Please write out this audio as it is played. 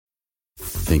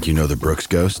Think you know the Brooks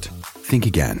Ghost? Think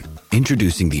again.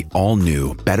 Introducing the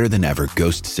all-new, better-than-ever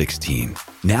Ghost 16.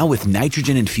 Now with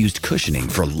nitrogen-infused cushioning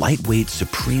for lightweight,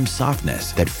 supreme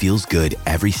softness that feels good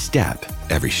every step,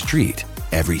 every street,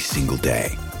 every single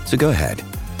day. So go ahead,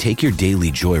 take your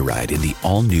daily joyride in the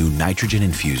all-new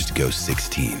nitrogen-infused Ghost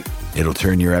 16. It'll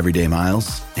turn your everyday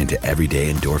miles into everyday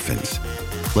endorphins.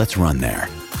 Let's run there.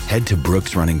 Head to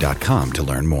brooksrunning.com to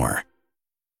learn more.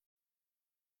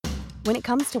 When it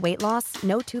comes to weight loss,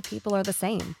 no two people are the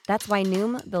same. That's why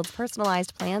Noom builds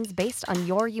personalized plans based on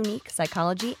your unique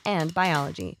psychology and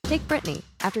biology. Take Brittany.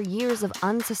 After years of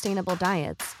unsustainable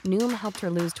diets, Noom helped her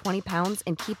lose 20 pounds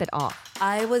and keep it off.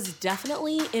 I was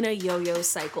definitely in a yo-yo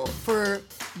cycle for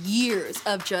years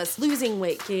of just losing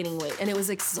weight, gaining weight, and it was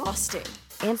exhausting.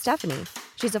 And Stephanie.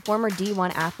 She's a former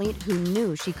D1 athlete who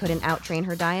knew she couldn't outtrain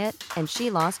her diet, and she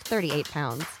lost 38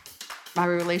 pounds. My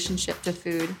relationship to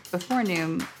food before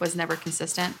Noom was never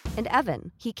consistent. And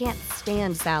Evan, he can't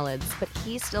stand salads, but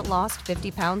he still lost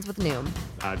 50 pounds with Noom.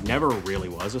 I never really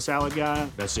was a salad guy.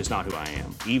 That's just not who I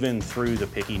am. Even through the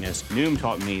pickiness, Noom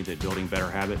taught me that building better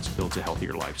habits builds a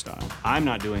healthier lifestyle. I'm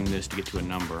not doing this to get to a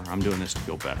number. I'm doing this to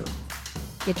feel better.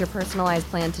 Get your personalized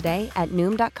plan today at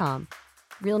Noom.com.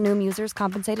 Real Noom users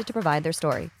compensated to provide their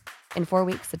story. In 4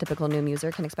 weeks, the typical Noom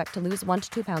user can expect to lose 1 to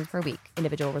 2 pounds per week.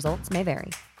 Individual results may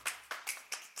vary.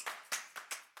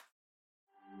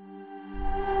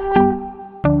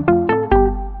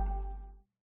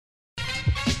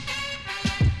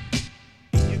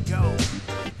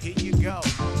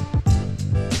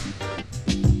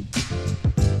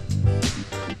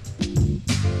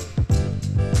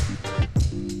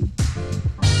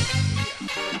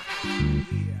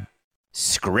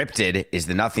 Scripted is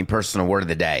the nothing personal word of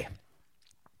the day.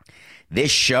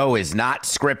 This show is not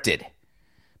scripted.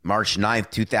 March 9th,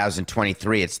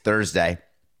 2023. It's Thursday.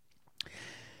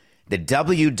 The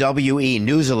WWE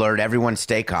news alert. Everyone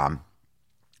stay calm.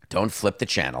 Don't flip the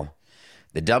channel.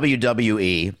 The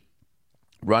WWE,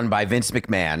 run by Vince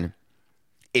McMahon,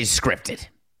 is scripted.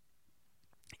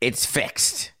 It's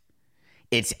fixed.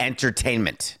 It's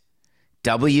entertainment.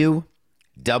 WWE.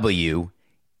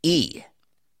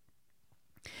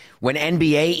 When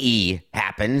NBAE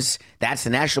happens, that's the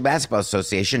National Basketball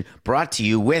Association, brought to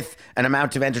you with an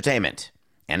amount of entertainment.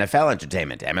 NFL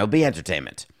entertainment, MLB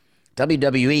entertainment.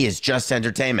 WWE is just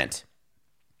entertainment.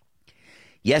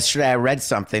 Yesterday, I read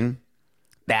something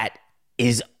that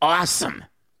is awesome.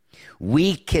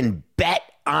 We can bet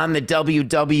on the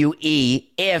WWE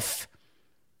if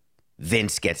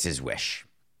Vince gets his wish.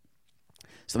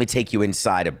 So let me take you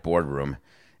inside a boardroom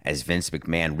as Vince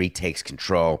McMahon retakes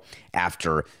control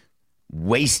after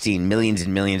wasting millions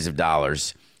and millions of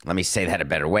dollars. Let me say that a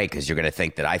better way, because you're going to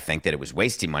think that I think that it was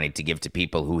wasting money to give to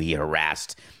people who he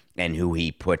harassed and who he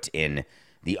put in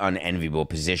the unenviable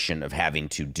position of having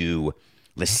to do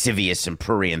lascivious and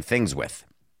prurient things with.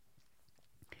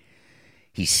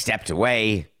 He stepped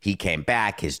away. He came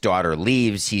back. His daughter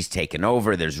leaves. He's taken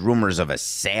over. There's rumors of a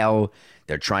sale.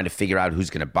 They're trying to figure out who's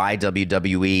going to buy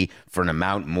WWE for an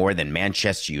amount more than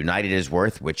Manchester United is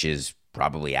worth, which is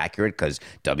probably accurate because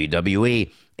WWE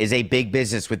is a big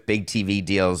business with big TV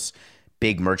deals,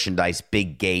 big merchandise,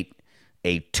 big gate,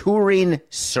 a touring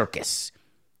circus.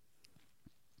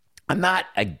 I'm not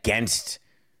against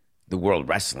the world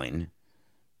wrestling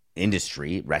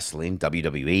industry, wrestling,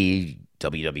 WWE,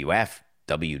 WWF,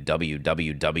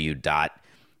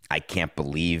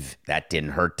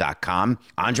 www.ican'tbelieve-that-didn't-hurt.com.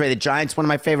 Andre the Giant's one of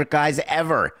my favorite guys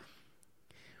ever.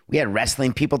 We had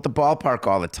wrestling people at the ballpark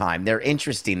all the time. They're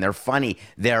interesting. They're funny.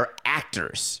 They're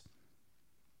actors.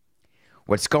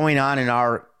 What's going on in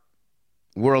our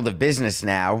world of business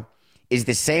now is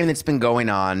the same that's been going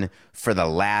on for the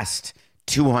last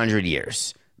 200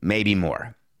 years, maybe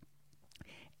more.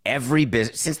 Every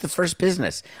business, since the first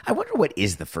business. I wonder what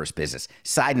is the first business.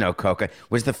 Side note, Coca,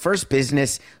 was the first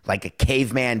business like a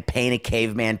caveman paying a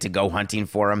caveman to go hunting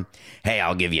for him? Hey,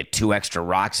 I'll give you 2 extra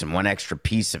rocks and 1 extra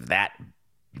piece of that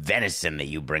venison that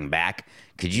you bring back.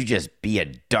 Could you just be a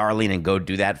darling and go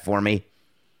do that for me?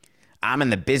 I'm in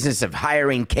the business of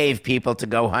hiring cave people to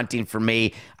go hunting for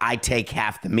me. I take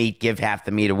half the meat, give half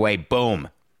the meat away. Boom.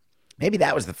 Maybe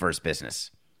that was the first business.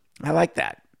 I like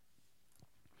that.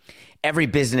 Every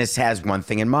business has one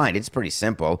thing in mind. It's pretty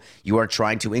simple. You are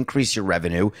trying to increase your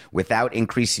revenue without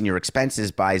increasing your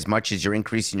expenses by as much as you're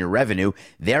increasing your revenue,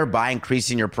 thereby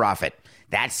increasing your profit.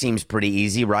 That seems pretty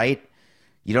easy, right?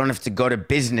 You don't have to go to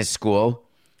business school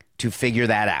to figure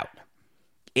that out.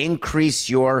 Increase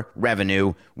your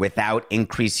revenue without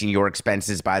increasing your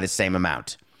expenses by the same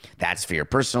amount. That's for your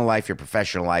personal life, your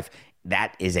professional life.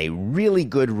 That is a really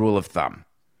good rule of thumb.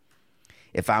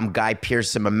 If I'm Guy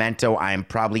Pearce Memento, I am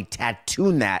probably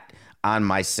tattooing that on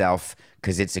myself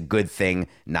because it's a good thing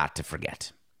not to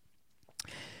forget.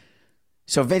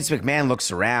 So Vince McMahon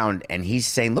looks around and he's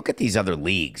saying, look at these other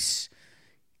leagues.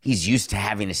 He's used to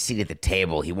having a seat at the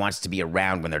table. He wants to be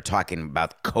around when they're talking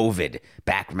about COVID.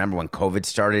 Back, remember when COVID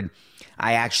started?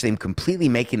 I actually am completely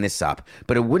making this up,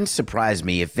 but it wouldn't surprise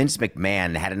me if Vince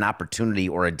McMahon had an opportunity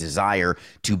or a desire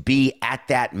to be at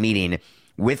that meeting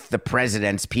with the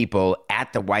president's people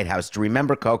at the White House. Do you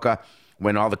remember, Coca,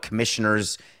 when all the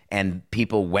commissioners and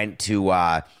people went to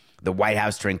the White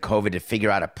House during COVID to figure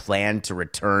out a plan to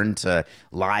return to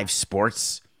live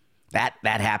sports? That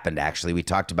happened, actually. We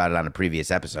talked about it on a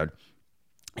previous episode.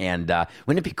 And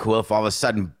wouldn't it be cool if all of a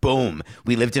sudden, boom,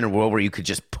 we lived in a world where you could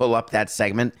just pull up that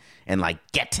segment and like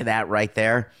get to that right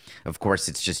there? Of course,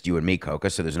 it's just you and me, Coca,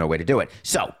 so there's no way to do it.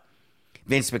 So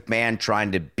Vince McMahon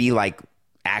trying to be like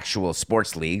actual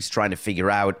sports leagues, trying to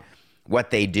figure out what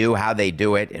they do, how they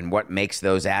do it, and what makes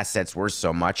those assets worth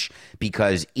so much,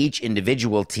 because each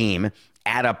individual team,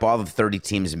 add up all the 30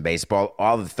 teams in baseball,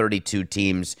 all the 32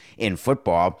 teams in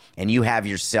football, and you have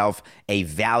yourself a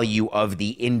value of the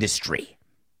industry.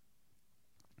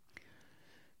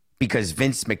 Because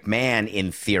Vince McMahon,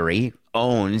 in theory,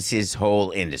 owns his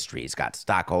whole industry. He's got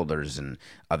stockholders and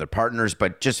other partners,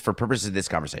 but just for purposes of this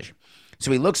conversation.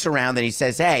 So he looks around and he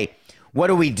says, hey, what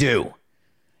do we do?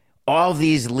 All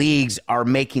these leagues are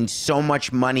making so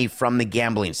much money from the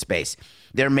gambling space.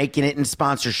 They're making it in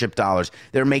sponsorship dollars.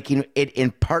 They're making it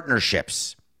in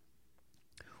partnerships.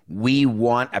 We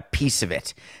want a piece of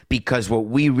it because what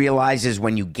we realize is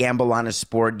when you gamble on a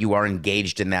sport, you are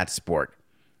engaged in that sport.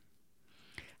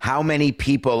 How many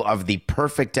people of the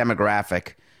perfect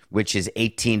demographic, which is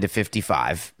 18 to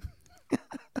 55,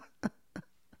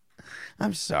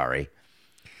 I'm sorry.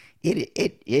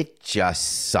 It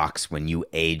just sucks when you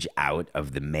age out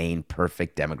of the main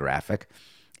perfect demographic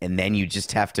and then you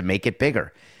just have to make it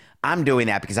bigger. I'm doing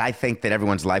that because I think that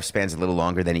everyone's lifespan is a little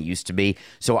longer than it used to be.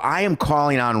 So I am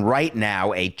calling on right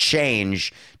now a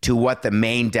change to what the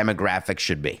main demographic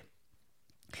should be.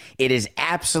 It is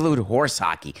absolute horse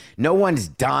hockey. No one's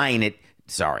dying at...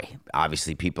 Sorry,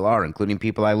 obviously people are, including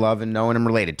people I love and know and I'm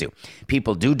related to.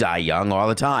 People do die young all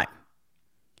the time.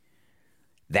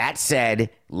 That said,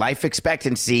 life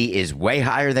expectancy is way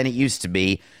higher than it used to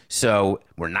be. So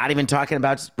we're not even talking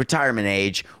about retirement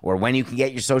age or when you can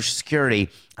get your Social Security.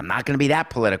 I'm not going to be that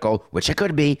political, which I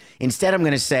could be. Instead, I'm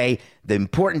going to say the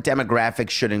important demographic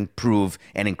should improve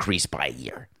and increase by a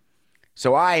year.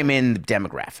 So I am in the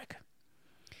demographic.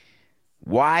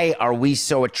 Why are we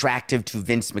so attractive to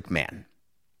Vince McMahon?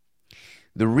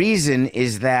 The reason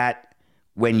is that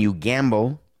when you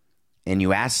gamble and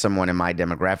you ask someone in my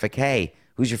demographic, hey,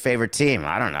 who's your favorite team?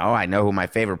 I don't know. I know who my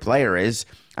favorite player is.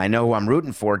 I know who I'm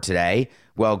rooting for today.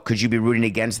 Well, could you be rooting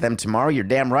against them tomorrow? You're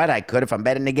damn right I could if I'm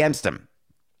betting against them.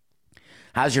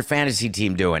 How's your fantasy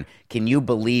team doing? Can you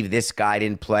believe this guy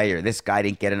didn't play or this guy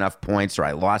didn't get enough points or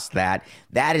I lost that?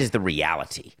 That is the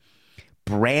reality.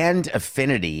 Brand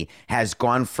affinity has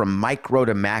gone from micro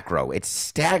to macro. It's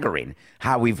staggering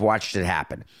how we've watched it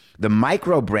happen. The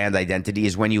micro brand identity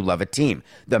is when you love a team.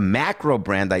 The macro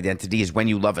brand identity is when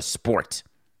you love a sport.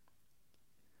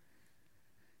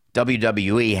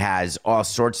 WWE has all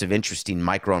sorts of interesting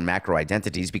micro and macro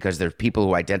identities because there's people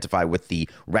who identify with the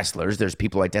wrestlers. There's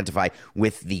people who identify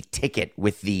with the ticket,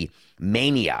 with the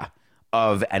mania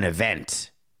of an event.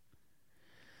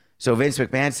 So Vince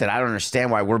McMahon said, I don't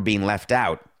understand why we're being left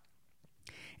out.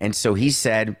 And so he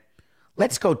said,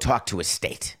 let's go talk to a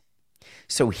state.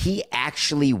 So he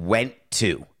actually went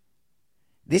to,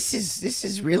 this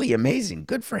is really amazing.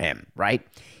 Good for him, right?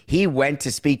 He went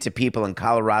to speak to people in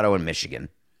Colorado and Michigan.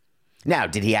 Now,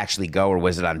 did he actually go or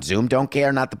was it on Zoom? Don't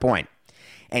care, not the point.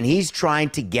 And he's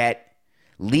trying to get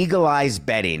legalized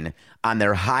betting on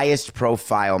their highest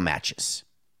profile matches.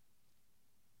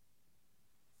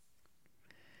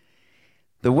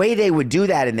 The way they would do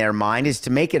that in their mind is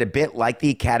to make it a bit like the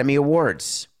Academy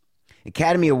Awards.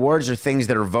 Academy Awards are things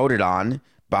that are voted on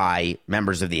by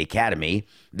members of the Academy.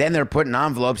 Then they're put in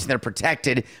envelopes and they're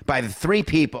protected by the three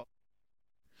people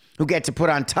who get to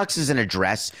put on tuxes and a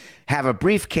dress, have a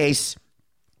briefcase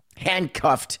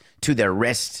handcuffed to their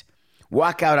wrist,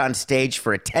 walk out on stage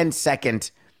for a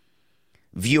 10-second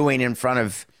viewing in front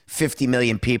of 50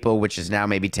 million people, which is now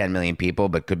maybe 10 million people,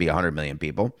 but could be 100 million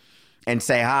people, and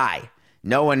say hi.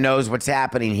 No one knows what's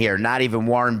happening here, not even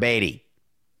Warren Beatty.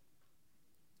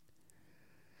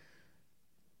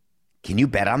 Can you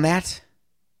bet on that?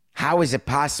 How is it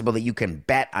possible that you can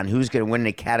bet on who's going to win an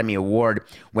Academy Award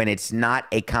when it's not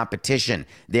a competition?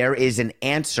 There is an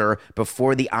answer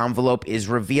before the envelope is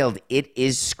revealed. It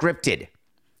is scripted.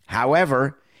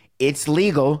 However, it's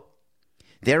legal.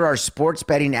 There are sports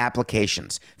betting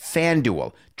applications,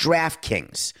 FanDuel,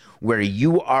 DraftKings, where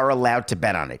you are allowed to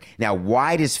bet on it. Now,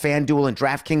 why does FanDuel and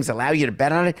DraftKings allow you to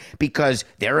bet on it? Because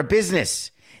they're a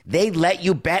business. They'd let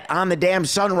you bet on the damn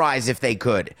sunrise if they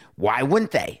could. Why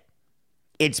wouldn't they?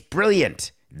 It's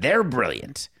brilliant. They're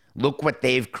brilliant. Look what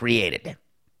they've created.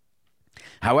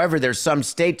 However, there's some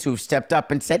states who've stepped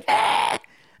up and said,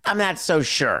 I'm not so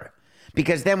sure.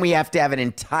 Because then we have to have an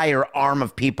entire arm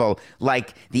of people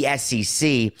like the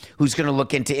SEC who's going to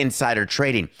look into insider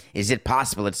trading. Is it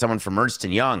possible that someone from Ernst &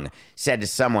 Young said to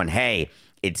someone, hey,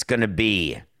 it's going to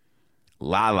be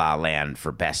La La Land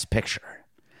for Best Picture?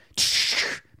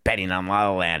 Betting on La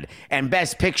La Land. And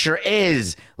Best Picture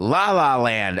is La La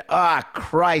Land. Ah,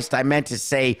 Christ, I meant to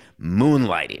say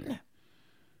Moonlighting.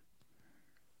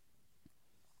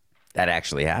 That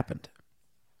actually happened.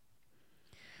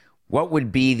 What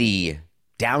would be the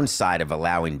downside of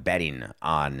allowing betting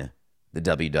on the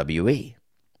WWE?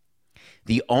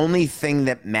 The only thing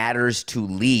that matters to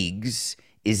leagues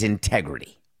is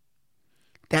integrity.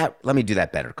 Let me do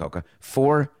that better, Coca.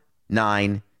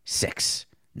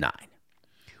 4969.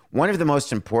 One of the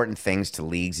most important things to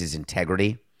leagues is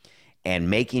integrity and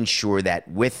making sure that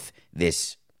with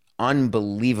this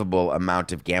unbelievable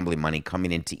amount of gambling money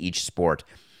coming into each sport,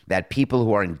 that people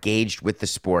who are engaged with the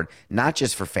sport, not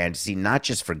just for fantasy, not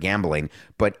just for gambling,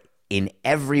 but in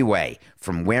every way,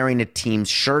 from wearing a team's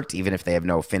shirt, even if they have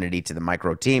no affinity to the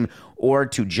micro team, or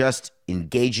to just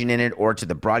engaging in it, or to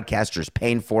the broadcasters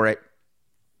paying for it,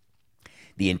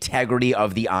 the integrity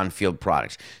of the on-field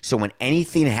product. So when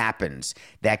anything happens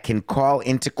that can call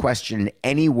into question in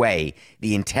any way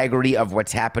the integrity of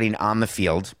what's happening on the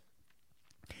field,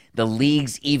 the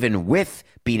leagues, even with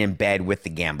being in bed with the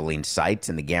gambling sites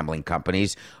and the gambling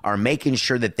companies, are making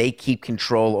sure that they keep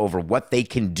control over what they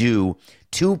can do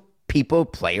to people,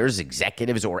 players,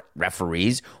 executives, or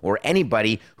referees, or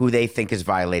anybody who they think is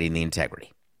violating the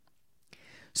integrity.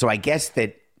 So I guess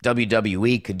that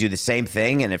WWE could do the same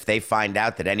thing, and if they find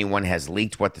out that anyone has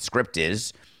leaked what the script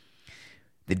is,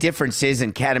 the difference is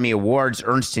in Academy Awards,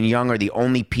 Ernst & Young are the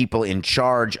only people in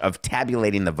charge of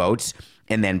tabulating the votes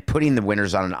and then putting the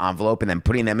winners on an envelope and then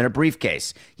putting them in a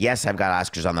briefcase. Yes, I've got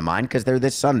Oscars on the mind because they're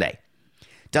this Sunday.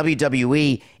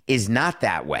 WWE is not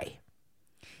that way.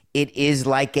 It is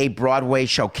like a Broadway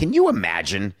show. Can you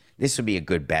imagine? This would be a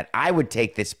good bet. I would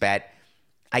take this bet,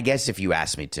 I guess, if you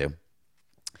asked me to.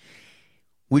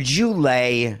 Would you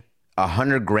lay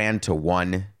 $100,000 to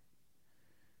 1,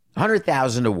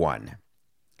 100,000 to 1,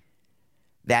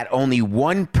 that only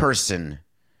one person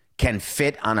can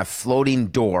fit on a floating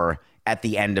door at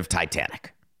the end of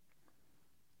Titanic?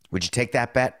 Would you take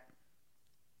that bet?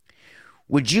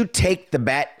 Would you take the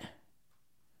bet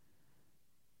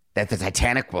that the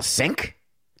Titanic will sink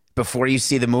before you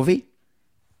see the movie?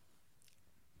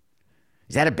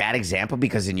 Is that a bad example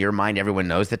because in your mind everyone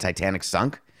knows the Titanic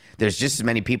sunk? There's just as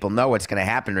many people know what's going to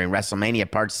happen during WrestleMania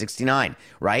Part 69,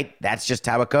 right? That's just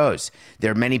how it goes.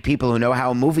 There are many people who know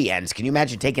how a movie ends. Can you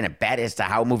imagine taking a bet as to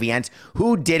how a movie ends?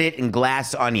 Who did it in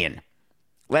Glass Onion?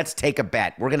 Let's take a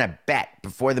bet. We're going to bet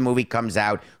before the movie comes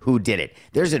out who did it.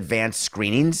 There's advanced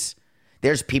screenings.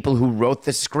 There's people who wrote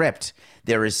the script.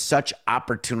 There is such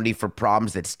opportunity for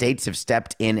problems that states have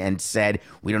stepped in and said,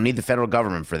 we don't need the federal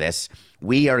government for this.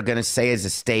 We are going to say as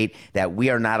a state that we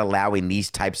are not allowing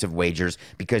these types of wagers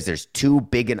because there's too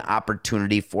big an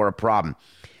opportunity for a problem.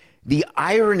 The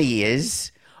irony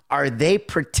is, are they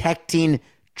protecting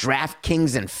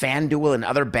DraftKings and FanDuel and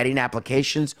other betting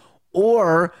applications,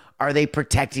 or are they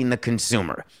protecting the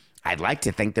consumer? I'd like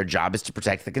to think their job is to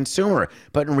protect the consumer,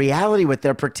 but in reality, what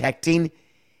they're protecting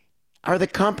are the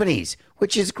companies,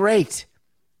 which is great.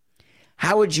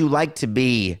 How would you like to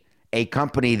be a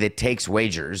company that takes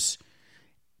wagers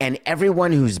and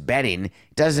everyone who's betting,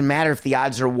 doesn't matter if the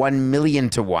odds are 1 million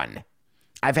to 1?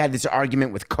 I've had this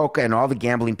argument with Coca and all the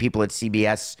gambling people at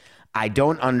CBS. I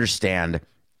don't understand.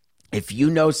 If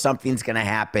you know something's going to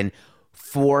happen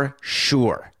for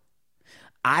sure,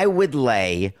 I would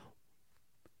lay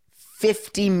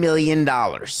 $50 million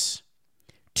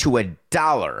to a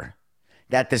dollar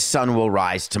that the sun will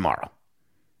rise tomorrow.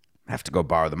 I have to go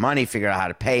borrow the money, figure out how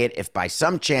to pay it. If by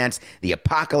some chance the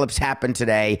apocalypse happened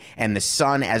today and the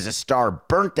sun as a star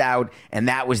burnt out and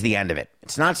that was the end of it.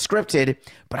 It's not scripted,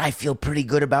 but I feel pretty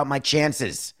good about my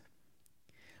chances.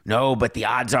 No, but the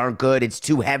odds aren't good. It's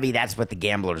too heavy. That's what the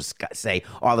gamblers say.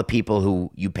 All the people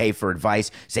who you pay for advice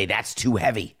say that's too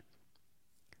heavy.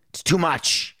 It's too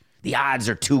much. The odds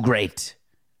are too great.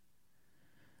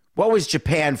 What was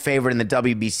Japan favored in the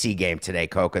WBC game today,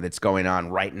 Coca, that's going on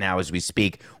right now as we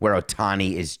speak, where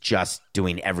Ohtani is just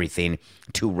doing everything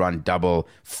to run double,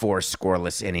 4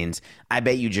 scoreless innings? I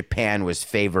bet you Japan was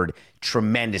favored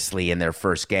tremendously in their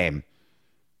first game.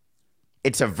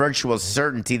 It's a virtual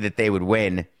certainty that they would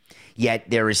win, yet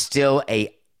there is still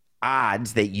a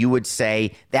odds that you would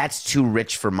say that's too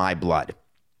rich for my blood.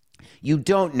 You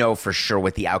don't know for sure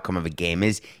what the outcome of a game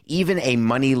is. Even a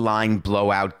money line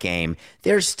blowout game,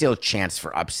 there's still chance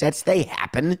for upsets. They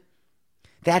happen.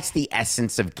 That's the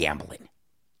essence of gambling.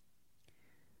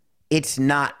 It's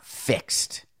not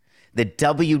fixed. The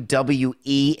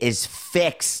WWE is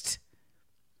fixed.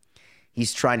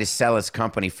 He's trying to sell his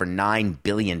company for $9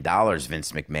 billion,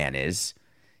 Vince McMahon is.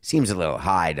 Seems a little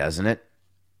high, doesn't it?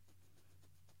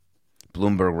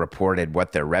 Bloomberg reported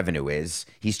what their revenue is.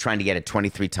 He's trying to get a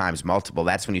 23 times multiple.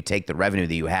 That's when you take the revenue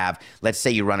that you have. Let's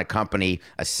say you run a company,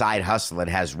 a side hustle that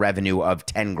has revenue of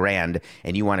 10 grand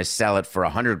and you want to sell it for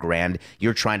 100 grand.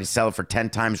 You're trying to sell it for 10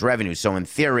 times revenue. So in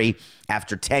theory,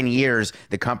 after 10 years,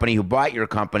 the company who bought your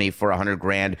company for 100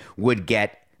 grand would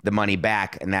get the money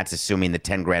back. And that's assuming the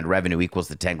 10 grand revenue equals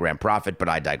the 10 grand profit. But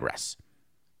I digress.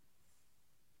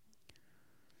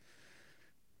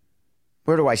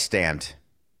 Where do I stand?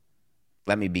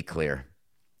 Let me be clear.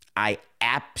 I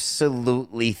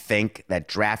absolutely think that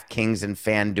DraftKings and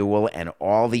FanDuel and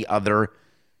all the other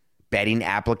betting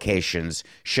applications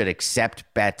should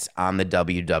accept bets on the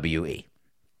WWE.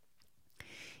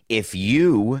 If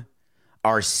you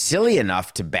are silly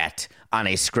enough to bet on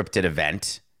a scripted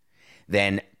event,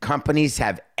 then companies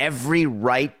have every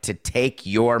right to take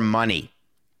your money.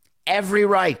 Every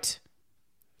right.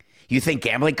 You think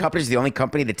gambling companies are the only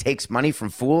company that takes money from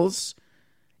fools?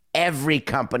 Every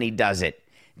company does it.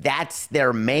 That's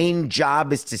their main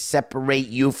job, is to separate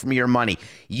you from your money.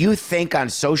 You think on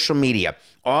social media,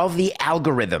 all the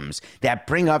algorithms that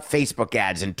bring up Facebook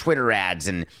ads and Twitter ads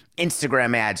and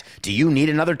Instagram ads, do you need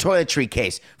another toiletry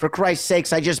case? For Christ's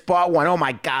sakes, I just bought one. Oh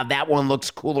my God, that one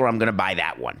looks cooler. I'm going to buy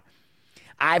that one.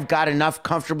 I've got enough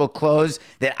comfortable clothes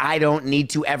that I don't need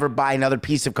to ever buy another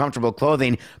piece of comfortable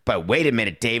clothing. But wait a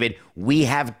minute, David, we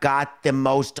have got the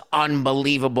most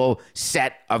unbelievable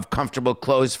set of comfortable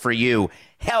clothes for you.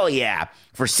 Hell yeah.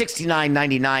 For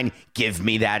 $69.99, give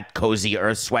me that Cozy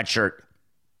Earth sweatshirt.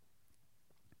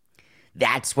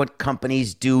 That's what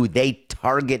companies do. They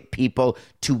target people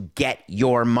to get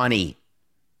your money.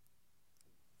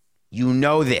 You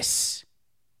know this.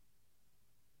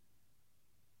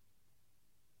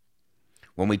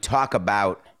 When we talk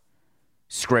about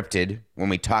scripted, when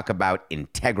we talk about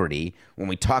integrity, when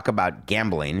we talk about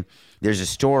gambling, there's a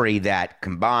story that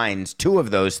combines two of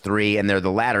those three, and they're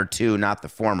the latter two, not the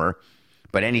former.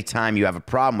 But anytime you have a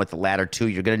problem with the latter two,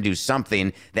 you're going to do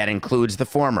something that includes the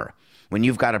former. When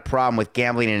you've got a problem with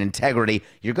gambling and integrity,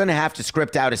 you're going to have to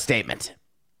script out a statement.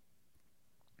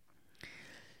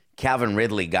 Calvin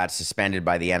Ridley got suspended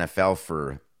by the NFL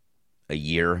for a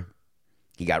year.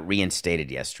 He got reinstated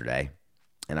yesterday.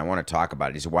 And I want to talk about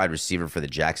it. He's a wide receiver for the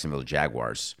Jacksonville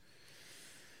Jaguars.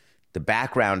 The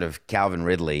background of Calvin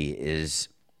Ridley is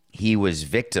he was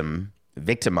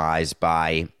victimized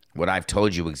by what I've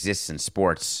told you exists in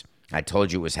sports. I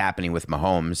told you it was happening with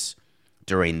Mahomes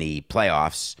during the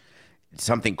playoffs.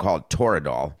 Something called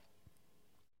Toradol.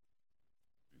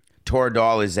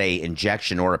 Toradol is a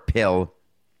injection or a pill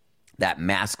that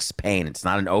masks pain. It's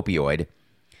not an opioid.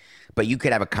 But you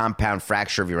could have a compound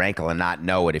fracture of your ankle and not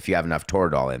know it if you have enough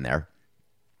Toradol in there.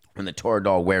 When the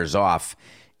Toradol wears off,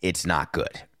 it's not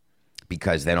good,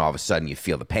 because then all of a sudden you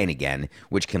feel the pain again,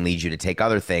 which can lead you to take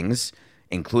other things,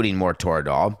 including more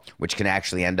Toradol, which can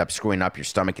actually end up screwing up your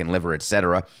stomach and liver,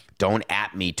 etc. Don't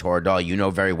at me, Toradol. You know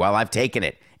very well I've taken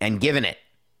it and given it.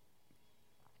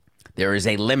 There is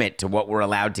a limit to what we're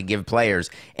allowed to give players,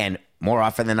 and more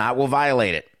often than not, we'll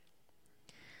violate it.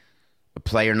 A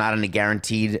player not in a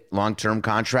guaranteed long-term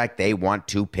contract, they want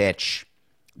to pitch.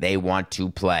 They want to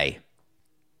play.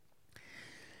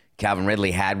 Calvin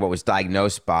Ridley had what was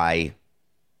diagnosed by,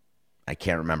 I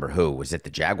can't remember who. Was it the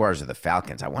Jaguars or the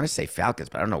Falcons? I want to say Falcons,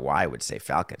 but I don't know why I would say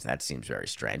Falcons. That seems very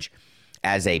strange.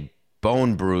 As a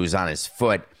bone bruise on his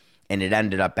foot, and it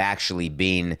ended up actually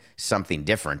being something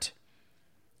different.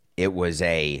 It was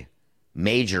a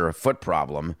major foot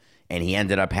problem, and he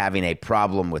ended up having a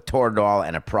problem with Toradol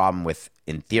and a problem with,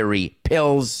 in theory,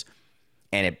 pills,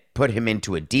 and it put him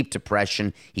into a deep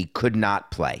depression. He could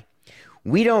not play.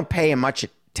 We don't pay much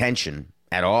attention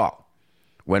at all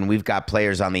when we've got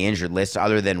players on the injured list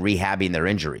other than rehabbing their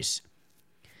injuries.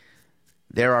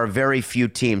 There are very few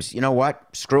teams. You know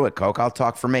what? Screw it, Coke. I'll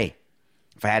talk for me.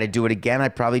 If I had to do it again,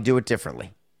 I'd probably do it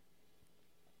differently.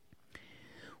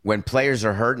 When players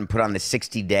are hurt and put on the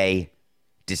 60-day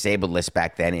disabled list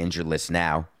back then, injured list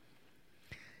now,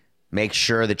 make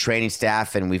sure the training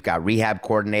staff, and we've got rehab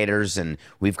coordinators, and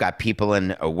we've got people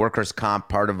in a workers' comp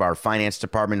part of our finance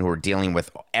department who are dealing with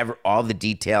all the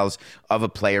details of a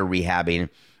player rehabbing.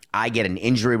 I get an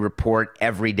injury report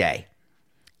every day.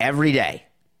 Every day.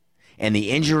 And the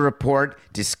injury report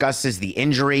discusses the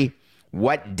injury,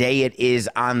 what day it is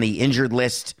on the injured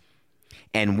list,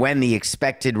 and when the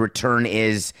expected return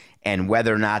is, and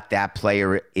whether or not that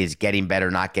player is getting better,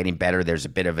 not getting better. There's a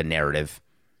bit of a narrative.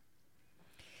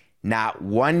 Not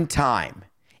one time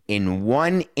in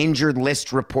one injured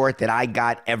list report that I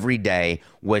got every day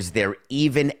was there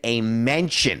even a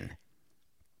mention.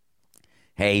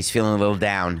 Hey, he's feeling a little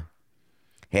down.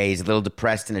 Hey, he's a little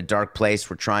depressed in a dark place.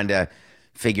 We're trying to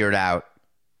figure it out.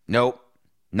 Nope,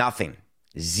 nothing.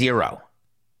 Zero.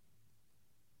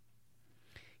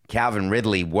 Calvin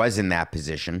Ridley was in that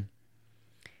position,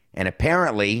 and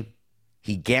apparently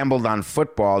he gambled on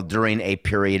football during a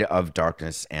period of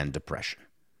darkness and depression,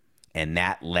 and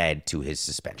that led to his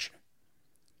suspension.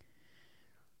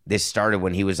 This started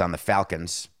when he was on the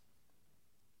Falcons.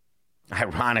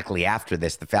 Ironically, after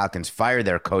this, the Falcons fired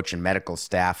their coach and medical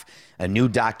staff. A new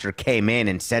doctor came in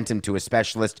and sent him to a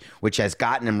specialist, which has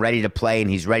gotten him ready to play, and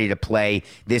he's ready to play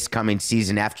this coming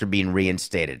season after being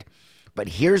reinstated. But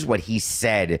here's what he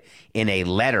said in a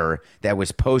letter that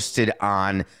was posted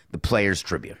on the Players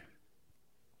Tribune.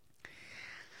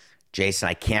 Jason,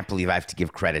 I can't believe I have to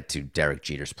give credit to Derek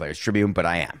Jeter's Players Tribune, but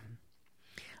I am.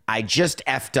 I just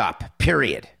effed up,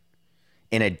 period.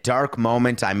 In a dark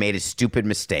moment, I made a stupid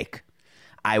mistake.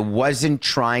 I wasn't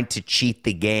trying to cheat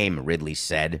the game, Ridley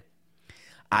said.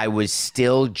 I was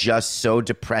still just so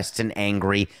depressed and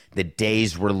angry. The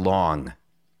days were long.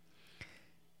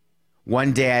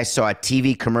 One day I saw a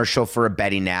TV commercial for a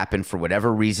betting app, and for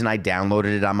whatever reason, I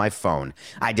downloaded it on my phone.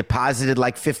 I deposited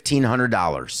like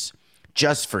 $1,500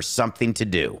 just for something to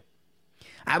do.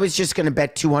 I was just going to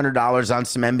bet $200 on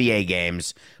some NBA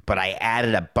games, but I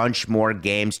added a bunch more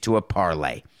games to a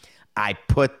parlay. I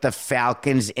put the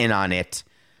Falcons in on it.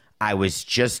 I was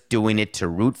just doing it to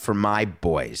root for my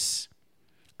boys.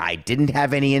 I didn't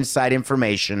have any inside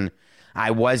information.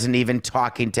 I wasn't even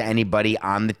talking to anybody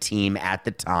on the team at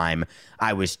the time.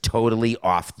 I was totally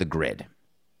off the grid.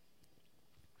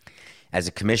 As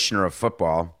a commissioner of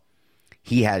football,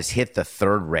 he has hit the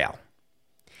third rail.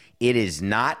 It is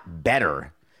not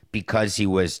better because he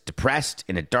was depressed,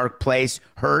 in a dark place,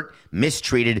 hurt,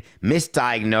 mistreated,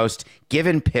 misdiagnosed,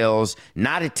 given pills,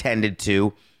 not attended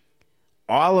to.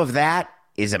 All of that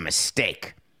is a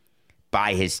mistake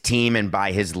by his team and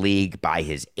by his league, by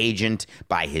his agent,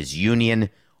 by his union,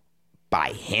 by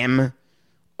him,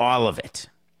 all of it.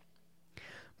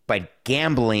 But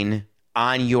gambling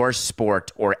on your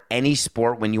sport or any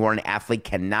sport when you are an athlete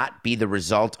cannot be the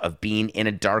result of being in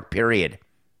a dark period.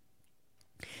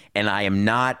 And I am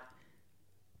not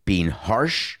being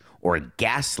harsh or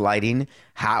gaslighting.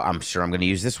 I'm sure I'm going to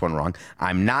use this one wrong.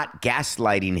 I'm not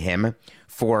gaslighting him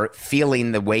for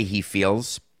feeling the way he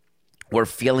feels or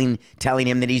telling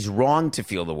him that he's wrong to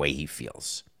feel the way he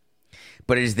feels.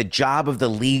 But it is the job of the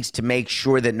leagues to make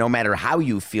sure that no matter how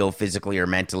you feel physically or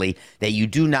mentally, that you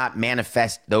do not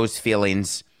manifest those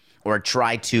feelings or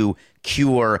try to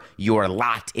cure your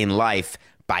lot in life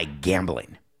by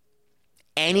gambling.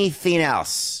 Anything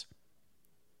else.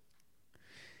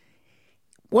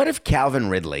 What if Calvin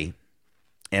Ridley,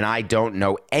 and I don't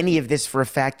know any of this for a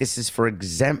fact, this is for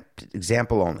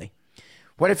example only.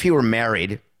 What if he were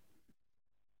married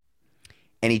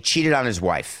and he cheated on his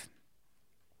wife?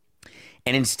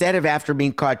 And instead of, after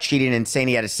being caught cheating and saying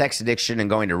he had a sex addiction and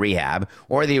going to rehab,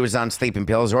 or that he was on sleeping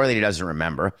pills, or that he doesn't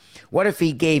remember, what if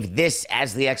he gave this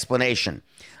as the explanation?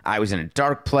 I was in a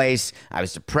dark place. I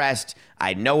was depressed. I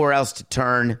had nowhere else to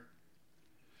turn.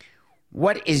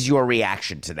 What is your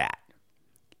reaction to that?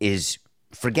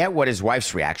 Forget what his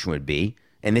wife's reaction would be,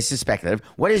 and this is speculative.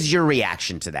 What is your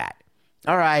reaction to that?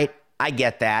 All right, I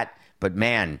get that, but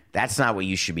man, that's not what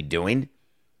you should be doing.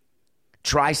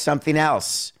 Try something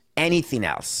else. Anything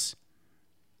else.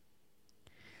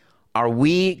 Are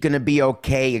we going to be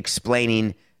okay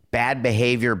explaining bad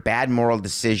behavior, bad moral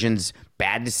decisions,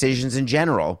 bad decisions in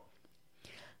general?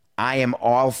 I am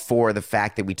all for the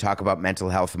fact that we talk about mental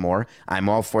health more. I'm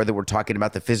all for that we're talking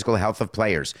about the physical health of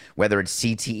players, whether it's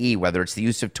CTE, whether it's the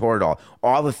use of Toradol,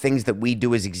 all the things that we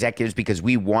do as executives because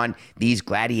we want these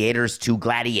gladiators to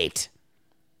gladiate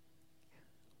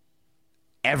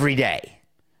every day,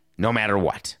 no matter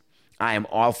what. I am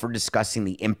all for discussing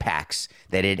the impacts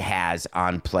that it has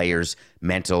on players'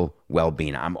 mental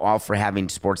well-being. I'm all for having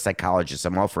sports psychologists.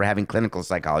 I'm all for having clinical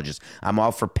psychologists. I'm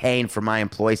all for paying for my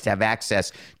employees to have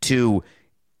access to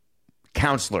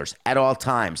counselors at all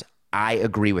times. I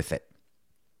agree with it.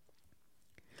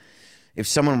 If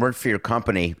someone worked for your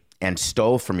company and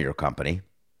stole from your company,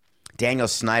 Daniel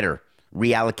Snyder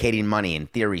reallocating money, in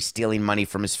theory, stealing money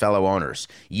from his fellow owners,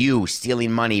 you stealing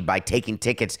money by taking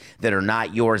tickets that are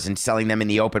not yours and selling them in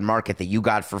the open market that you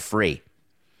got for free.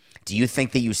 Do you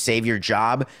think that you save your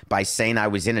job by saying I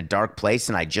was in a dark place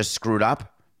and I just screwed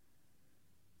up?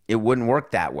 It wouldn't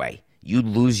work that way. You'd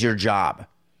lose your job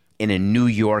in a New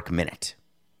York minute.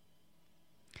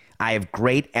 I have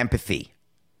great empathy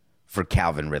for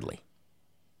Calvin Ridley.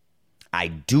 I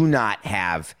do not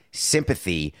have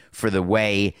sympathy for the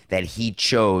way that he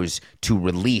chose to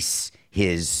release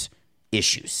his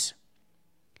issues.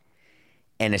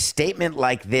 And a statement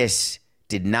like this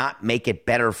did not make it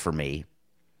better for me,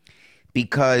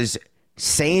 because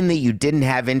saying that you didn't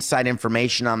have inside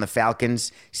information on the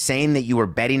Falcons, saying that you were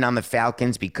betting on the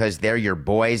Falcons because they're your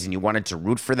boys and you wanted to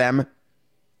root for them,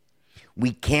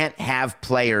 we can't have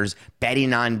players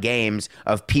betting on games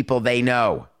of people they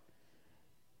know.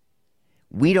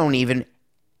 We don't even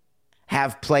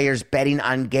have players betting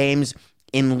on games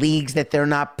in leagues that they're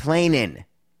not playing in.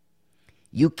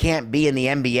 You can't be in the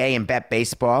NBA and bet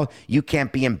baseball. You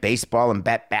can't be in baseball and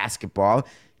bet basketball.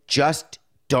 Just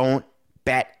don't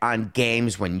bet on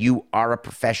games when you are a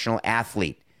professional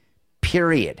athlete.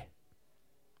 Period.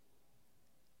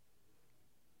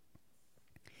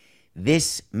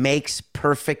 This makes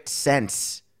perfect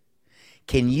sense.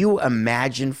 Can you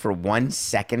imagine for 1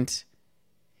 second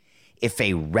if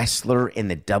a wrestler in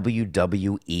the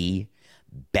WWE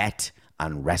bet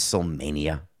on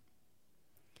WrestleMania?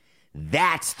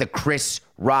 That's the Chris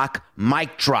Rock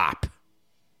mic drop.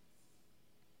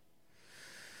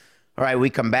 All right, we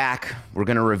come back. We're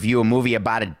going to review a movie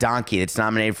about a donkey that's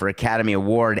nominated for Academy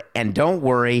Award. And don't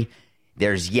worry,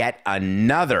 there's yet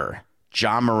another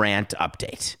Ja Morant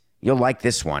update. You'll like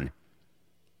this one.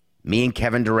 Me and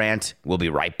Kevin Durant will be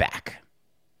right back.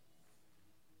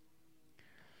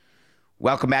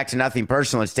 Welcome back to Nothing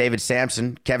Personal. It's David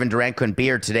Sampson. Kevin Durant couldn't be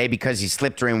here today because he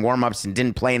slipped during warm-ups and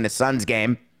didn't play in the Suns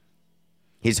game.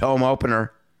 His home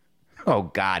opener. Oh,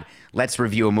 God. Let's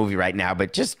review a movie right now.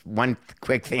 But just one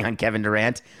quick thing on Kevin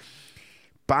Durant.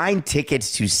 Buying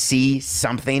tickets to see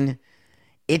something,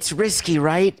 it's risky,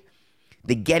 right?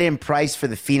 The get-in price for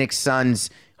the Phoenix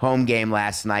Suns home game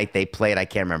last night, they played. I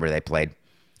can't remember who they played.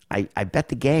 I bet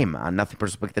the game on Nothing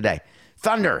Personal Pick of the Day.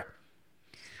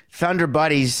 Thunder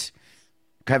buddies.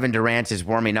 Kevin Durant is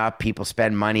warming up. People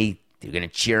spend money. They're going to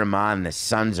cheer him on. The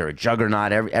Suns are a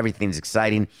juggernaut. Everything's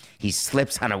exciting. He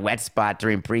slips on a wet spot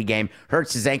during pregame,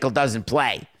 hurts his ankle, doesn't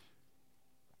play.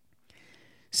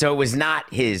 So it was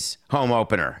not his home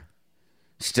opener.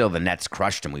 Still, the Nets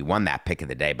crushed him. We won that pick of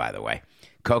the day, by the way.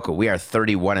 Coco, we are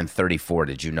 31-34.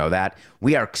 Did you know that?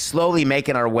 We are slowly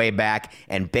making our way back,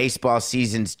 and baseball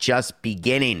season's just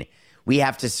beginning. We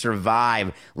have to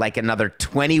survive like another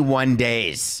 21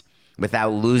 days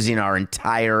without losing our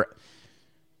entire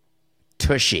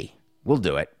tushy. We'll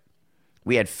do it.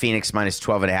 We had Phoenix minus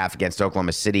 12.5 against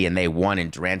Oklahoma City, and they won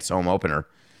in Durant's home opener.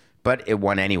 But it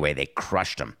won anyway. They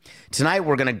crushed them. Tonight,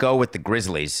 we're going to go with the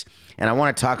Grizzlies, and I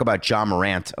want to talk about Ja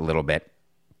Morant a little bit.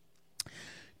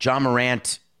 Ja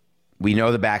Morant, we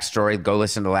know the backstory. Go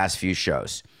listen to the last few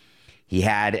shows. He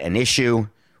had an issue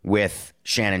with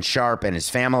Shannon Sharpe and his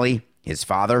family, his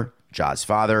father, Ja's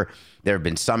father. There have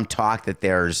been some talk that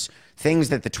there's things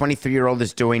that the 23-year-old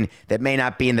is doing that may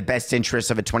not be in the best interest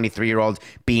of a 23-year-old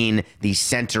being the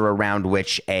center around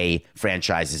which a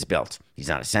franchise is built. He's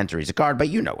not a center, he's a guard, but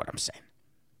you know what I'm saying.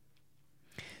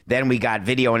 Then we got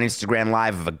video on Instagram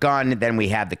Live of a gun. Then we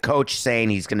had the coach saying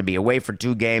he's going to be away for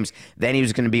 2 games. Then he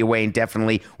was going to be away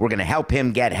indefinitely. We're going to help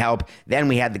him get help. Then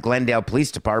we had the Glendale Police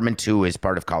Department, who is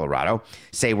part of Colorado,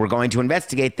 say we're going to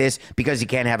investigate this because you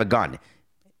can't have a gun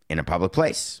in a public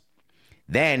place.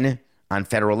 Then on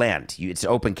federal land, it's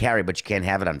open carry, but you can't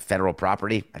have it on federal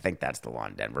property. I think that's the law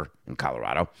in Denver and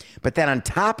Colorado. But then on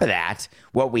top of that,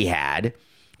 what we had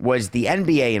was the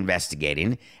NBA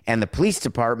investigating and the police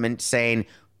department saying,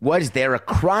 was there a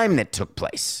crime that took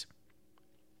place?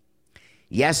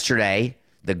 Yesterday,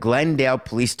 the Glendale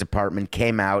Police Department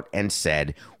came out and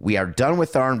said, we are done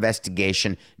with our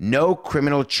investigation. No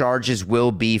criminal charges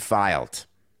will be filed.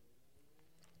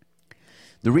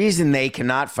 The reason they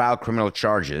cannot file criminal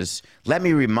charges, let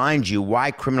me remind you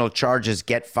why criminal charges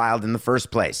get filed in the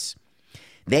first place.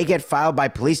 They get filed by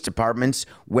police departments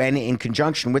when, in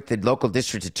conjunction with the local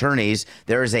district attorneys,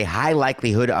 there is a high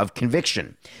likelihood of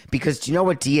conviction. Because do you know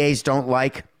what DAs don't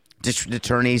like? District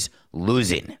attorneys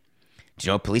losing. Do you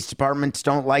know what police departments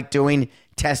don't like doing?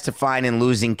 Testifying and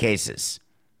losing cases.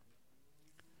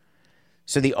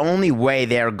 So the only way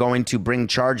they are going to bring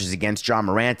charges against Ja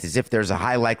Morant is if there's a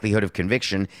high likelihood of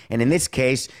conviction. And in this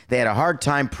case, they had a hard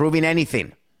time proving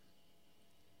anything.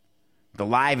 The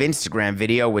live Instagram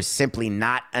video was simply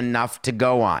not enough to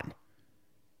go on.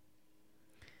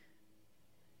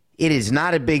 It is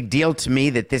not a big deal to me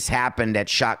that this happened at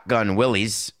Shotgun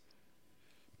Willie's.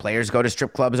 Players go to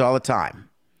strip clubs all the time.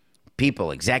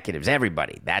 People, executives,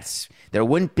 everybody. There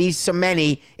wouldn't be so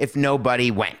many if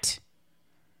nobody went.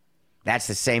 That's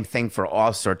the same thing for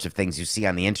all sorts of things you see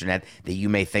on the internet that you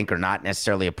may think are not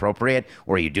necessarily appropriate,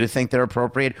 or you do think they're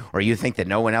appropriate, or you think that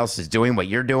no one else is doing what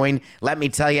you're doing. Let me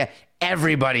tell you,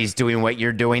 everybody's doing what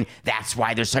you're doing. That's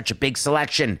why there's such a big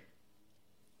selection.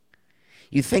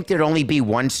 You think there'd only be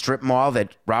one strip mall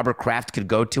that Robert Kraft could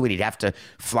go to and he'd have to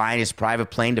fly in his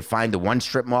private plane to find the one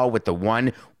strip mall with the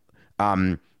one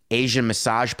Asian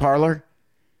massage parlor?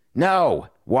 No.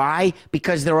 Why?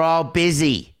 Because they're all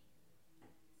busy.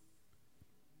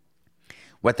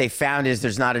 What they found is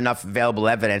there's not enough available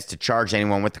evidence to charge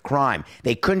anyone with the crime.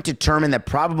 They couldn't determine that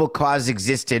probable cause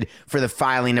existed for the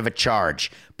filing of a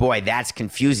charge. Boy, that's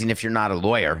confusing if you're not a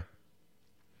lawyer.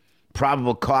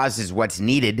 Probable cause is what's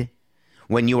needed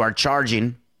when you are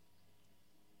charging.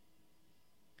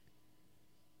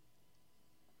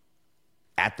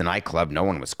 At the nightclub, no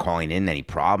one was calling in any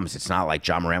problems. It's not like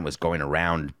Ja Morant was going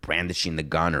around brandishing the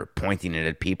gun or pointing it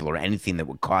at people or anything that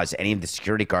would cause any of the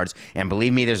security guards. And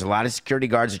believe me, there's a lot of security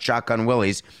guards at Shotgun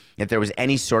Willie's if there was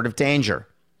any sort of danger.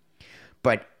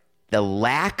 But the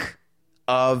lack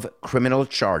of criminal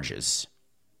charges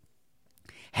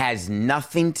has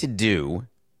nothing to do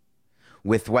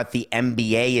with what the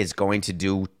NBA is going to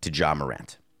do to Ja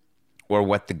Morant or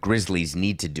what the Grizzlies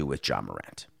need to do with Ja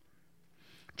Morant.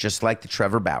 Just like the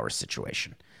Trevor Bauer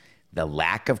situation, the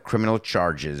lack of criminal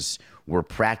charges were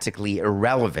practically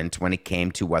irrelevant when it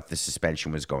came to what the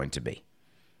suspension was going to be.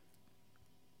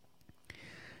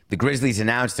 The Grizzlies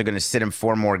announced they're going to sit him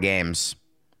 4 more games.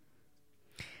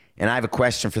 And I have a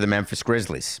question for the Memphis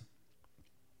Grizzlies,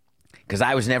 because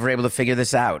I was never able to figure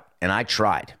this out, and I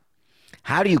tried.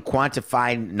 How do you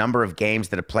quantify number of games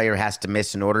that a player has to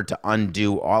miss in order to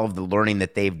undo all of the learning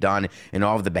that they've done and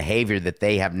all of the behavior that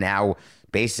they have now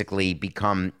basically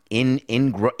become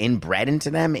inbred into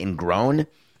them, ingrown?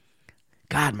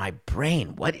 God, my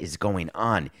brain, what is going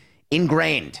on?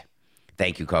 Ingrained.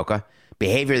 Thank you, Coca.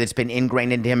 Behavior that's been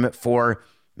ingrained into him for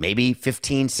maybe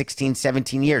 15, 16,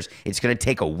 17 years. It's going to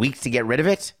take a week to get rid of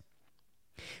it?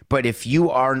 But if you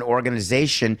are an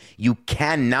organization, you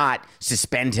cannot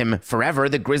suspend him forever.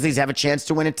 The Grizzlies have a chance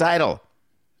to win a title.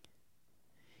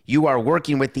 You are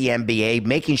working with the NBA,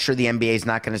 making sure the NBA is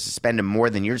not going to suspend him more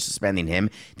than you're suspending him.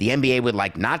 The NBA would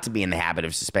like not to be in the habit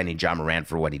of suspending Ja Morant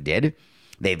for what he did.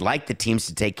 They'd like the teams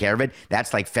to take care of it.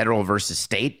 That's like federal versus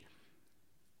state.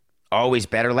 Always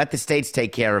better. Let the states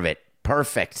take care of it.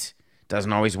 Perfect.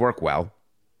 Doesn't always work well.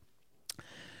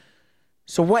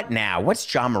 So what now?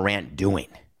 What's Ja Morant doing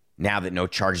now that no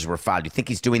charges were filed? Do you think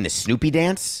he's doing the Snoopy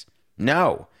dance?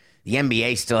 No. The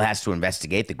NBA still has to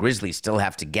investigate. The Grizzlies still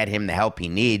have to get him the help he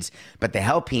needs. But the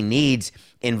help he needs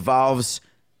involves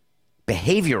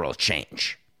behavioral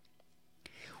change.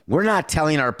 We're not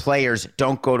telling our players,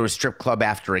 don't go to a strip club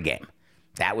after a game.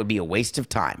 That would be a waste of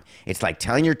time. It's like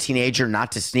telling your teenager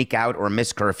not to sneak out or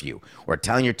miss curfew, or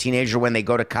telling your teenager when they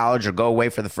go to college or go away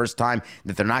for the first time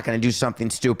that they're not going to do something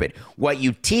stupid. What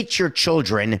you teach your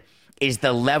children is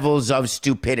the levels of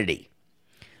stupidity.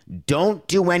 Don't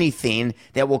do anything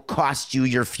that will cost you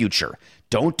your future.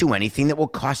 Don't do anything that will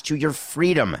cost you your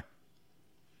freedom.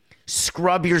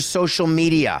 Scrub your social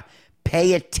media.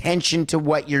 Pay attention to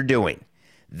what you're doing.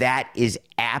 That is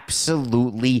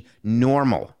absolutely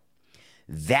normal.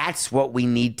 That's what we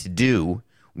need to do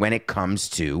when it comes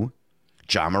to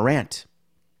Ja Morant.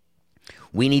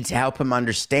 We need to help him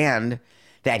understand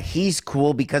that he's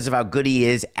cool because of how good he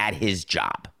is at his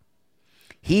job.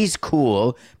 He's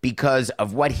cool because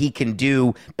of what he can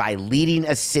do by leading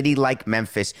a city like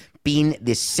Memphis, being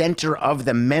the center of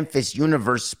the Memphis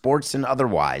universe, sports and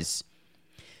otherwise.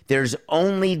 There's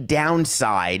only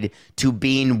downside to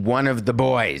being one of the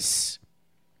boys,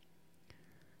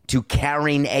 to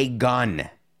carrying a gun.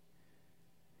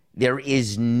 There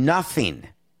is nothing.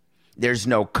 There's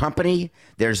no company.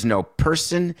 There's no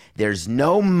person. There's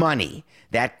no money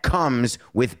that comes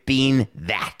with being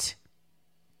that.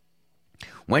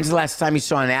 When's the last time you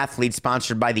saw an athlete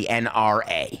sponsored by the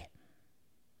NRA?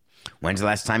 When's the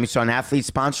last time you saw an athlete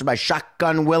sponsored by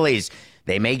Shotgun Willies?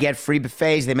 They may get free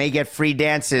buffets, they may get free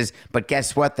dances, but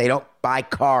guess what? They don't buy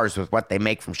cars with what they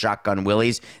make from Shotgun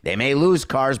Willies. They may lose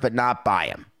cars, but not buy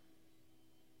them.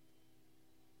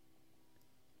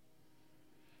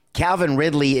 Calvin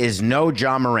Ridley is no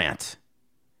Ja Morant.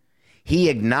 He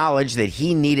acknowledged that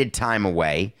he needed time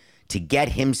away to get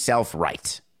himself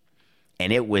right.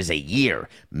 And it was a year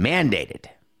mandated.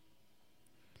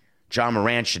 Ja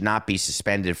Morant should not be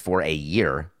suspended for a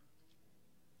year.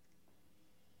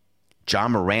 Ja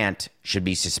Morant should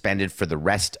be suspended for the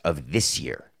rest of this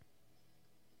year.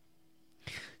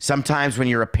 Sometimes when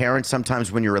you're a parent,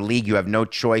 sometimes when you're a league, you have no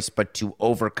choice but to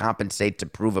overcompensate to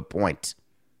prove a point.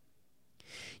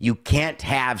 You can't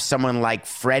have someone like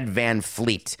Fred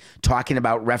VanVleet talking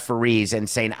about referees and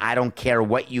saying, I don't care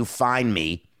what you fine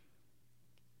me.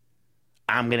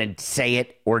 I'm going to say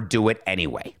it or do it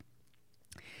anyway.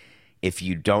 If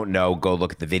you don't know, go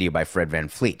look at the video by Fred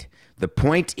VanVleet. The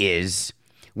point is,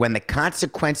 when the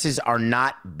consequences are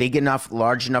not big enough,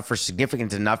 large enough, or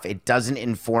significant enough, it doesn't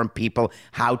inform people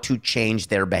how to change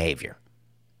their behavior.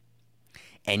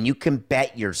 And you can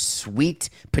bet your sweet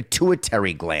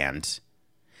pituitary gland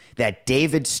that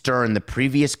David Stern, the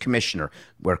previous commissioner,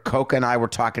 where Coca and I were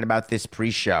talking about this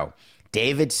pre-show,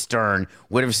 David Stern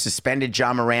would have suspended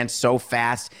Ja Morant so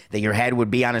fast that your head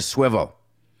would be on a swivel.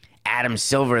 Adam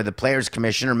Silver, the players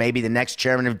commissioner, maybe the next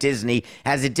chairman of Disney,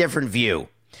 has a different view.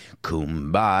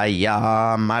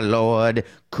 Kumbaya, my lord,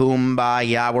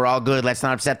 kumbaya. We're all good. Let's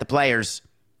not upset the players.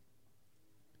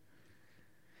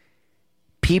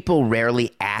 People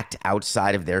rarely act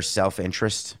outside of their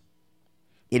self-interest.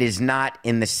 It is not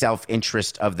in the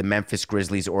self-interest of the Memphis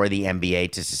Grizzlies or the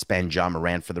NBA to suspend Ja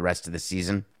Morant for the rest of the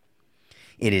season.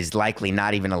 It is likely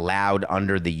not even allowed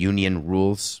under the union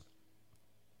rules.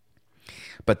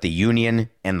 But the union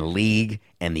and the league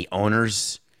and the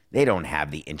owners, they don't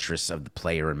have the interests of the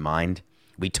player in mind.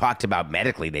 We talked about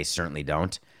medically, they certainly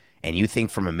don't. And you think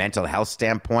from a mental health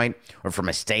standpoint, or from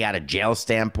a stay out of jail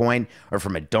standpoint, or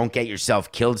from a don't get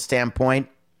yourself killed standpoint,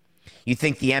 you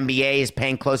think the NBA is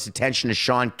paying close attention to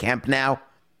Sean Kemp now?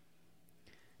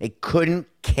 They couldn't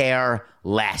care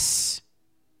less.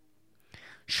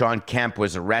 Sean Kemp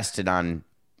was arrested on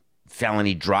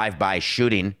felony drive-by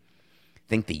shooting.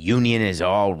 Think the union is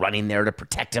all running there to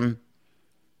protect him?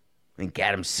 I think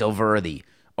Adam Silver, the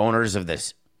owners of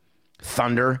this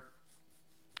Thunder,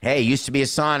 hey, used to be a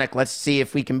Sonic. Let's see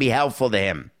if we can be helpful to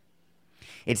him.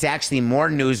 It's actually more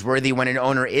newsworthy when an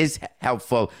owner is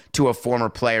helpful to a former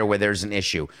player where there's an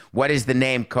issue. What is the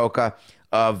name, Coca,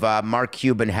 of Mark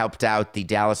Cuban helped out the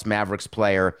Dallas Mavericks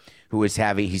player who is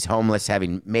he's homeless,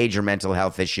 having major mental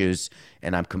health issues,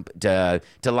 and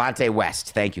Delonte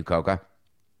West. Thank you, Coca.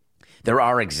 There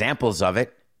are examples of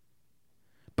it,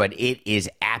 but it is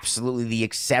absolutely the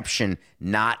exception,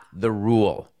 not the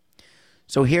rule.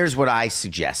 So here's what I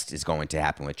suggest is going to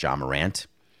happen with Ja Morant.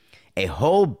 A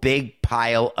whole big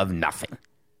pile of nothing.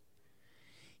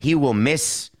 He will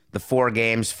miss the 4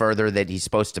 games further that he's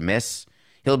supposed to miss.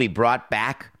 He'll be brought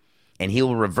back, and he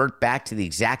will revert back to the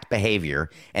exact behavior.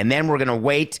 And then we're going to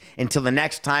wait until the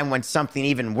next time when something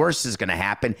even worse is going to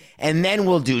happen, and then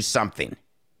we'll do something.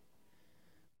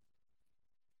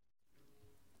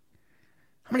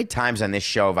 How many times on this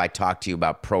show have I talked to you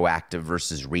about proactive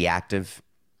versus reactive?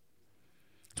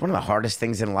 It's one of the hardest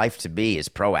things in life to be is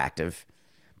proactive,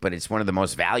 but it's one of the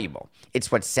most valuable. It's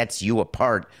what sets you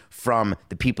apart from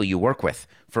the people you work with,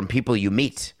 from people you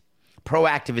meet.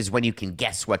 Proactive is when you can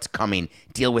guess what's coming,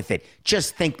 deal with it.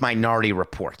 Just think Minority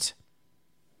Report.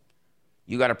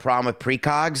 You got a problem with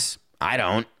precogs? I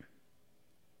don't.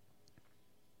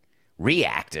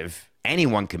 Reactive,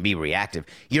 anyone can be reactive.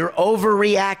 You're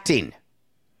overreacting.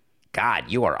 God,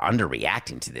 you are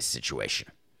underreacting to this situation.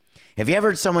 Have you ever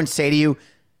heard someone say to you,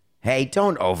 hey,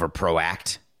 don't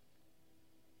overproact?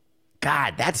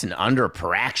 God, that's an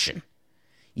underproaction.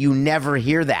 You never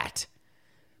hear that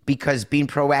because being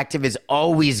proactive is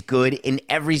always good in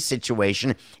every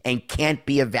situation and can't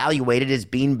be evaluated as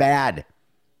being bad.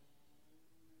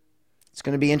 It's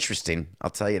going to be interesting, I'll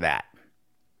tell you that.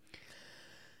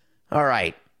 All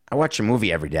right, I watch a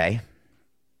movie every day,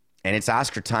 and it's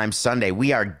Oscar time Sunday.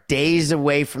 We are days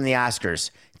away from the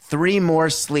Oscars. 3 more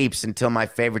sleeps until my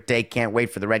favorite day. Can't wait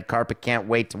for the red carpet. Can't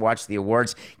wait to watch the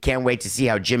awards. Can't wait to see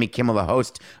how Jimmy Kimmel, the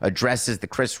host, addresses the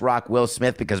Chris Rock, Will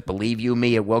Smith, because believe you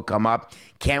me, it will come up.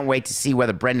 Can't wait to see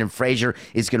whether Brendan Fraser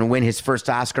is going to win his first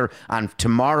Oscar. On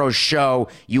tomorrow's show,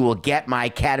 you will get my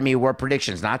Academy Award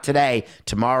predictions. Not today.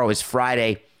 Tomorrow is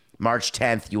Friday, March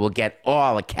 10th. You will get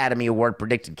all Academy Award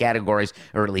predicted categories,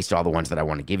 or at least all the ones that I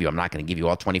want to give you. I'm not going to give you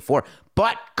all 24.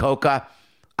 But, Coca,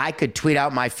 I could tweet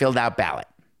out my filled out ballot.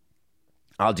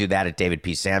 I'll do that at David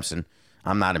P. Sampson.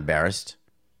 I'm not embarrassed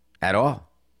at all.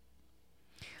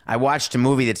 I watched a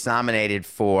movie that's nominated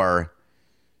for...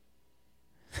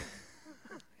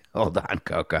 Hold on,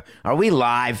 Coca. Are we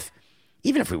live?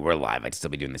 Even if we were live, I'd still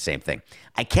be doing the same thing.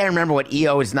 I can't remember what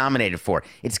EO is nominated for.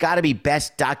 It's got to be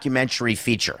Best Documentary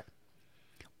Feature.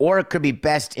 Or it could be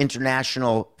Best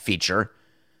International Feature.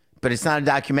 But it's not a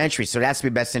documentary, so it has to be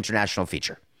Best International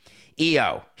Feature.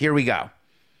 EO, here we go.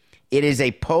 It is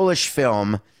a Polish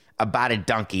film about a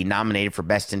donkey nominated for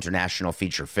Best International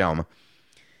Feature Film.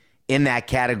 In that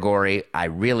category, I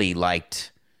really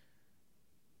liked...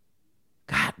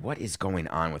 God, what is going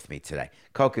on with me today?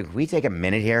 Coca, can we take a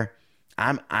minute here?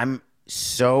 I'm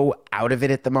so out of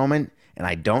it at the moment, and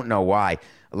I don't know why.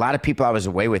 A lot of people I was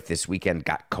away with this weekend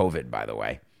got COVID, by the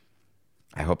way.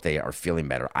 I hope they are feeling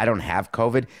better. I don't have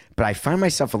COVID, but I find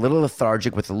myself a little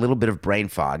lethargic with a little bit of brain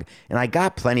fog, and I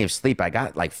got plenty of sleep. I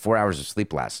got like 4 hours of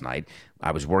sleep last night.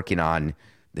 I was working on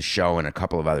the show and a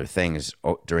couple of other things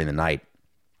during the night.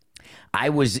 I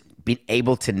was being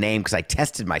able to name, because I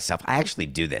tested myself. I actually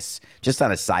do this. Just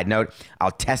on a side note,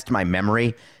 I'll test my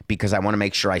memory because I want to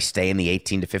make sure I stay in the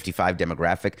 18 to 55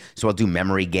 demographic. So I'll do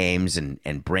memory games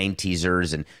and brain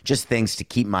teasers and just things to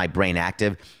keep my brain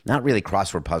active. Not really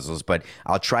crossword puzzles, but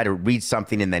I'll try to read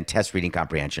something and then test reading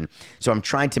comprehension. So I'm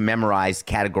trying to memorize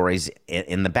categories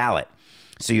in the ballot.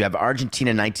 So you have Argentina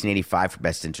 1985 for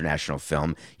Best International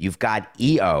Film. You've got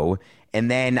EO. And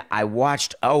then I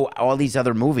watched, all these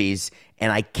other movies,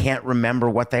 and I can't remember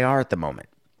what they are at the moment.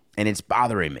 And it's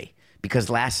bothering me because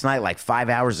last night, like 5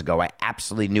 hours ago, I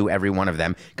absolutely knew every one of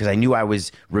them because I knew I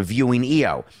was reviewing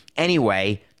EO.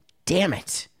 Anyway, damn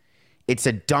it. It's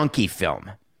a donkey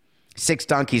film. 6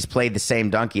 donkeys played the same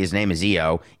donkey. His name is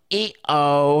EO.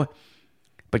 EO.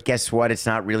 But guess what? It's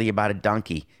not really about a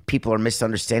donkey. People are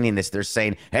misunderstanding this. They're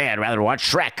saying, hey, I'd rather watch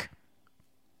Shrek.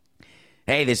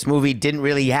 Hey, this movie didn't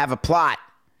really have a plot.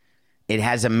 It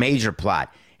has a major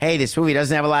plot. Hey, this movie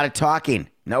doesn't have a lot of talking.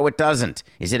 No, it doesn't.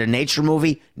 Is it a nature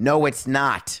movie? No, it's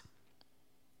not.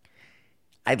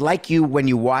 I'd like you, when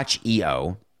you watch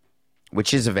EO,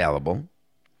 which is available,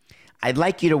 I'd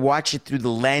like you to watch it through the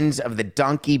lens of the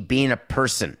donkey being a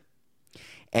person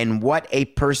and what a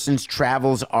person's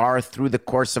travels are through the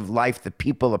course of life, the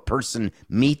people a person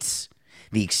meets,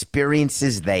 the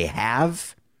experiences they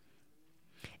have,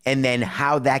 and then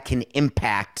how that can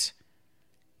impact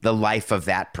the life of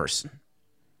that person.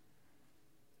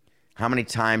 How many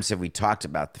times have we talked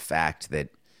about the fact that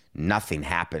nothing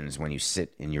happens when you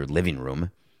sit in your living room?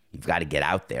 You've got to get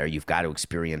out there. You've got to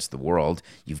experience the world.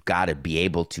 You've got to be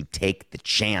able to take the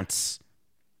chance.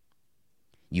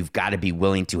 You've got to be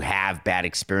willing to have bad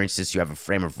experiences. So you have a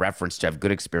frame of reference to have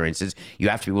good experiences. You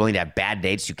have to be willing to have bad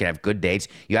dates so you can have good dates.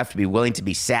 You have to be willing to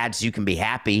be sad so you can be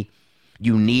happy.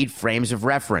 You need frames of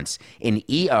reference. In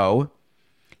EO,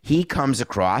 he comes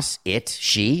across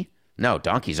no,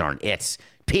 donkeys aren't it's.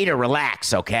 Peter,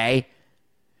 relax, okay?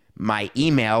 My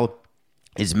email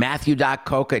is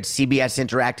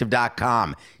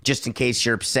matthew.coca@cbsinteractive.com, just in case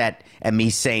you're upset at me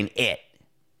saying it.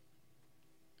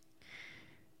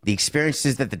 The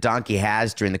experiences that the donkey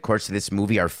has during the course of this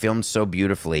movie are filmed so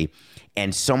beautifully,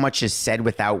 and so much is said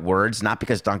without words, not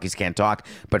because donkeys can't talk,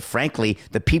 but frankly,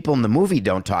 the people in the movie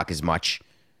don't talk as much.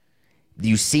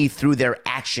 You see through their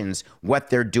actions what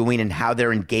they're doing and how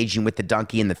they're engaging with the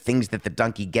donkey and the things that the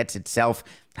donkey gets itself,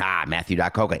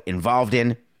 Matthew.Coca, involved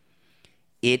in.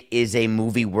 It is a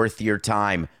movie worth your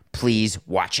time. Please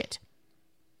watch it.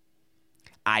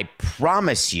 I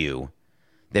promise you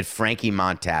that Frankie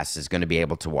Montas is going to be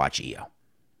able to watch EO.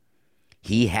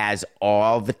 He has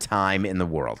all the time in the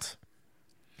world.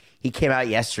 He came out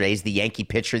yesterday. He's the Yankee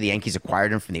pitcher. The Yankees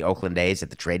acquired him from the Oakland A's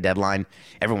at the trade deadline.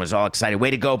 Everyone was all excited.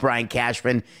 Way to go, Brian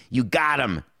Cashman. You got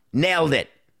him. Nailed it.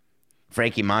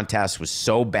 Frankie Montas was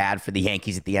so bad for the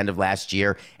Yankees at the end of last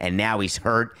year, and now he's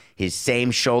hurt. His same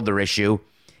shoulder issue,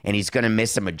 and he's going to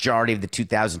miss a majority of the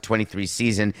 2023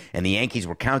 season, and the Yankees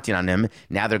were counting on him.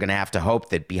 Now they're going to have to hope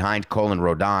that behind Colin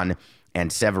Rodon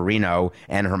and Severino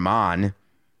and Herman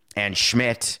and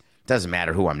Schmidt, doesn't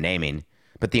matter who I'm naming,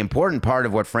 but the important part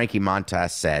of what Frankie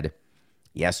Montas said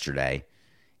yesterday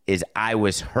is, I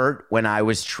was hurt when I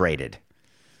was traded.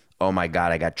 Oh my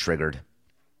God, I got triggered.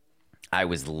 I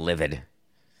was livid.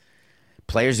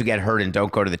 Players who get hurt and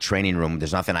don't go to the training room,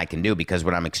 there's nothing I can do, because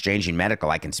when I'm exchanging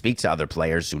medical, I can speak to other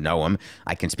players who know him.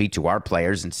 I can speak to our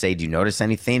players and say, do you notice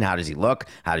anything? How does he look?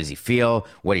 How does he feel?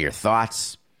 What are your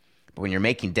thoughts? But when you're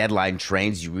making deadline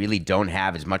trades, you really don't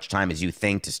have as much time as you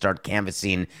think to start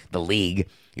canvassing the league.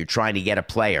 You're trying to get a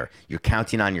player. You're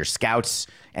counting on your scouts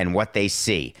and what they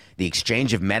see. The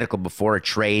exchange of medical before a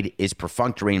trade is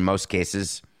perfunctory in most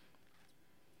cases.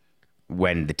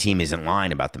 when the team isn't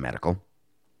lying about the medical.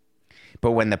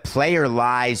 But when the player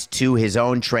lies to his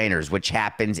own trainers, which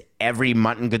happens every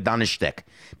Mutton Donnerstag,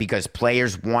 because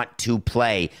players want to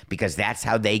play, because that's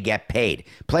how they get paid.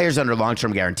 Players under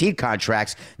long-term guaranteed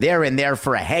contracts, they're in there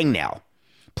for a hangnail.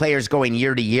 Players going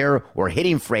year to year or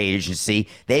hitting free agency,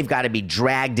 they've got to be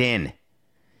dragged in.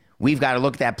 We've got to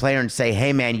look at that player and say,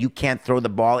 hey, man, you can't throw the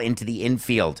ball into the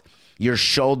infield. Your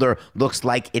shoulder looks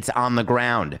like it's on the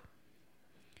ground.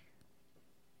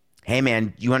 Hey,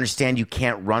 man, you understand you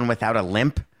can't run without a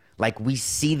limp? Like, we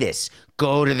see this.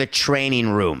 Go to the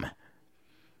training room.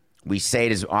 We say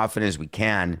it as often as we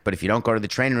can, but if you don't go to the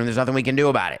training room, there's nothing we can do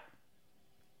about it.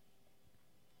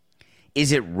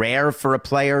 Is it rare for a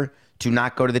player to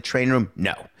not go to the training room?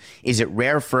 No. Is it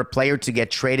rare for a player to get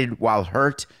traded while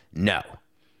hurt? No.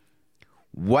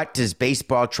 What does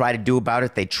baseball try to do about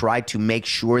it? They try to make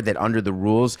sure that under the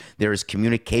rules, there is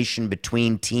communication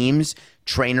between teams,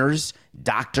 trainers,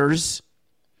 doctors,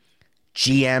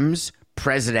 GMs,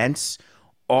 presidents,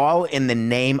 all in the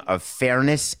name of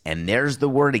fairness, and there's the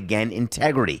word again,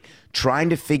 integrity, trying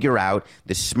to figure out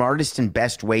the smartest and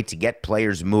best way to get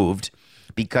players moved,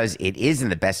 because it is in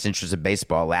the best interest of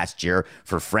baseball last year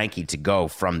for Frankie to go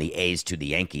from the A's to the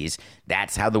Yankees.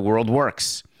 That's how the world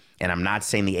works. And I'm not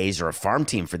saying the A's are a farm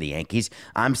team for the Yankees.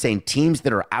 I'm saying teams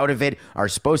that are out of it are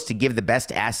supposed to give the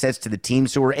best assets to the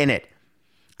teams who are in it.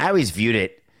 I always viewed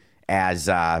it as,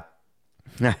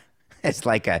 it's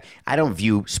like I don't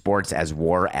view sports as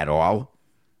war at all.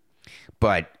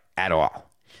 But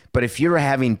if you're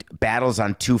having battles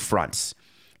on two fronts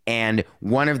and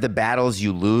one of the battles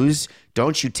you lose,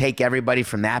 don't you take everybody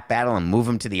from that battle and move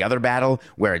them to the other battle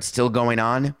where it's still going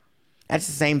on? That's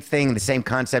the same thing, the same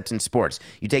concept in sports.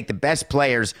 You take the best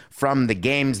players from the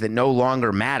games that no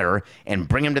longer matter and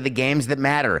bring them to the games that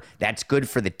matter. That's good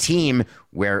for the team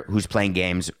who's playing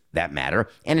games that matter,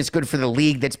 and it's good for the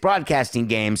league that's broadcasting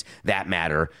games that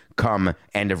matter come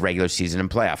end of regular season and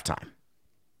playoff time.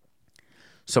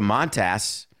 So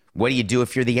Montas, what do you do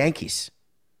if you're the Yankees?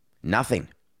 Nothing.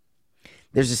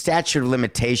 There's a statute of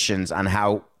limitations on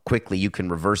how quickly you can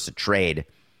reverse a trade.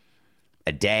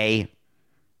 A day,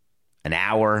 an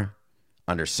hour,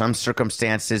 under some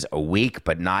circumstances, a week,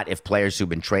 but not if players who've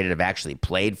been traded have actually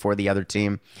played for the other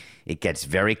team. It gets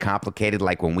very complicated,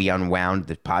 like when we unwound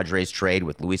the Padres trade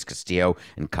with Luis Castillo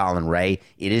and Colin Ray.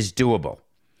 It is doable,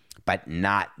 but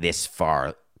not this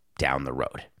far down the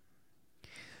road.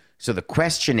 So the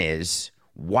question is,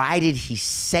 why did he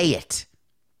say it?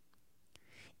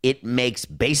 It makes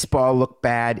baseball look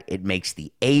bad. It makes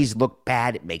the A's look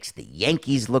bad. It makes the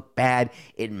Yankees look bad.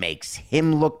 It makes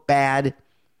him look bad.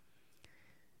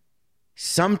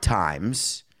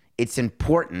 Sometimes it's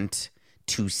important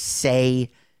to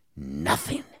say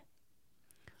nothing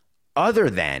other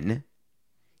than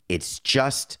it's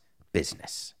just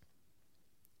business.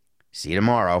 See you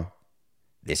tomorrow.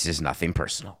 This is nothing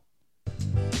personal.